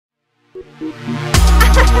What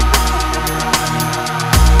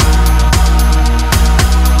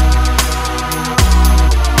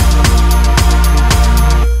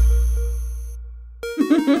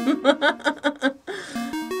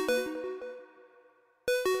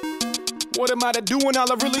am I to do when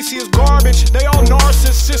all I really see is garbage? They all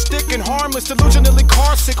narcissistic and harmless, delusionally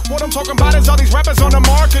carsick. What I'm talking about is all these rappers on the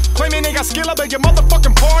market claiming they got skill, I beg your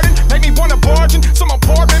motherfucking pardon. Make me wanna barge in some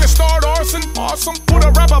apartment and start arson. Awesome, put a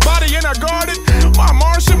rapper body in a garden. My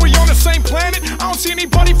Martian, we on the same planet. I don't see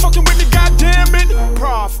anybody fucking with me, goddamn it.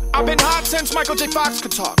 Prof, I've been hot since Michael J. Fox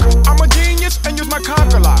could talk. I'm a genius and use my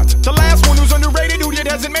conquer lines. The last one who's underrated, who yet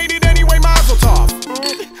hasn't made it anyway, mazel tov.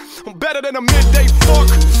 I'm better than a midday fuck.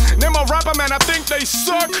 Then my rapper man, I think they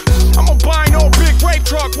suck. I'm gonna buy no big rape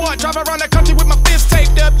truck. What? Drive around the country with my fist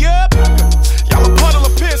taped up, yup. Y'all a puddle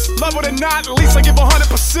of piss. Love it or not, at least I give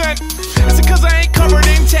 100%. Is it cause I ain't covered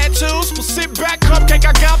in tattoos? Well, sit back, cupcake,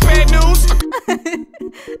 I got bad news.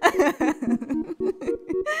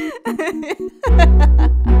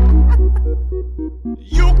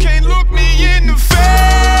 You can't look me in the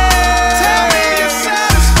face. Tell me you're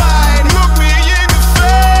satisfied. Look me in the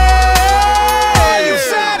face. Are you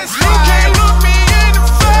satisfied? You can't look me in the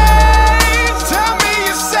face. Tell me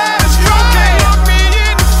you're satisfied. You can't look me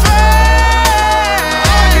in the face.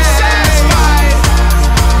 Are you satisfied?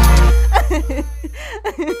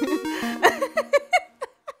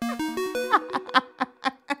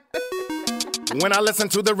 When I listen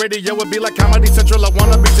to the radio, it be like Comedy Central. I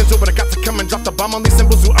wanna be gentle, but I got to come and drop the bomb on these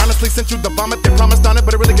symbols who honestly sent you the vomit. They promised on it,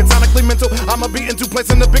 but it really gets sonically mental. I'ma be in two places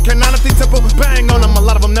in the big canonically temple. Bang on them, a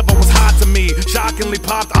lot of them never was hot to me. Shockingly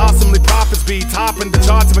popped, awesomely prophets be topping the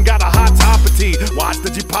charts, even got a hot top of tea. Watch the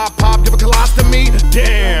G pop, give a colostomy.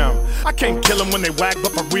 Damn, I can't kill them when they whack, but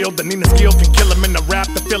for real, the Nina skill can kill them in the rap.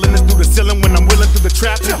 The feeling is through the ceiling when I'm willing through the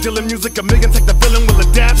trap. Dealing music a million, take the feeling, will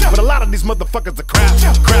adapt. But a lot of these motherfuckers are crap.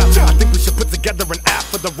 I think we should put together an app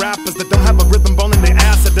for the rappers that don't have a rhythm bone in their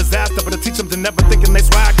ass. A disaster, but to teach them to never thinking they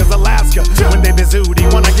swag as Alaska. When they bizooty,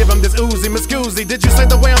 wanna give them this oozy, Miss Goozy. Did you say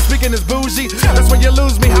the way I'm speaking is bougie? That's when you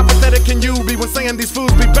lose me. How pathetic can you be when saying these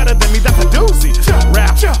fools be better than me? That's a doozy.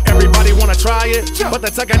 Rap, everybody wanna try it, but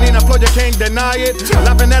that N9ne flow, you can't deny it.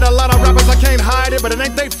 Laughing at a lot of rappers, I can't hide it, but it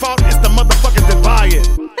ain't their fault, it's the motherfuckers that buy it.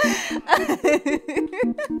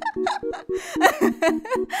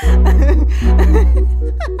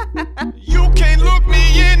 You can't look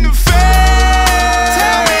me in the face.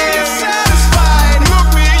 Tell me you're satisfied.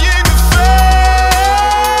 Look me in the face.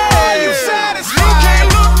 Are you satisfied? You can't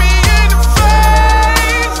look me in the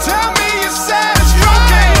face. Tell me you're satisfied. You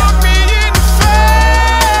can't look me in the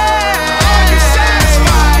face. Are you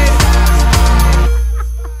satisfied?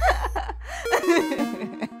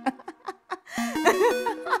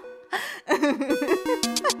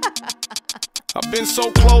 I've been so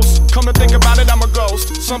close, come to think about it, I'm a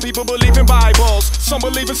ghost. Some people believe in Bibles, some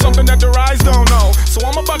believe in something that their eyes don't know. So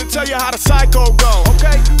I'm about to tell you how the cycle go,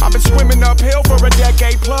 okay? I've been swimming uphill for a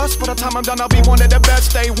decade plus. By the time I'm done, I'll be one of the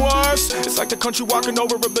best they was. It's like the country walking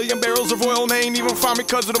over a billion barrels of oil and they ain't even found me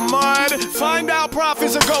cause of the mud. Find out Prof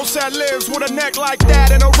is a ghost that lives with a neck like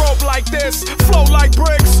that and a rope like this, float like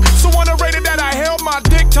bricks. So underrated that I held my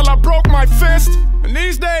dick till I broke my fist. And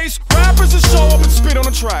these days, rappers just show up and spit on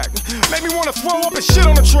the track. Make me wanna throw up and shit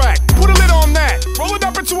on the track. Put a lid on that, roll it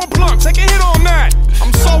up into a blunt, take a hit on that.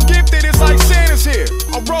 I'm so gifted, it's like Santa's here.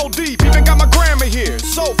 I roll deep, even got my grandma here.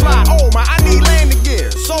 So fly, oh my, I need landing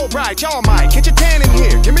gear. So bright, y'all might catch a tan in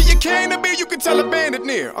here. Give me your can of beer, you can tell a bandit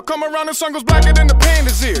near. I come around and sun goes blacker than the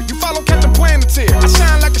panda's ear. You follow Captain Planet's here, I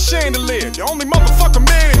shine like a chandelier. The only motherfucking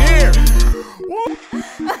man in here.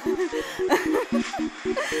 Ha ha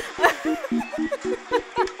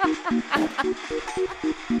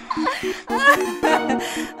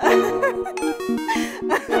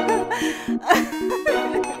ha.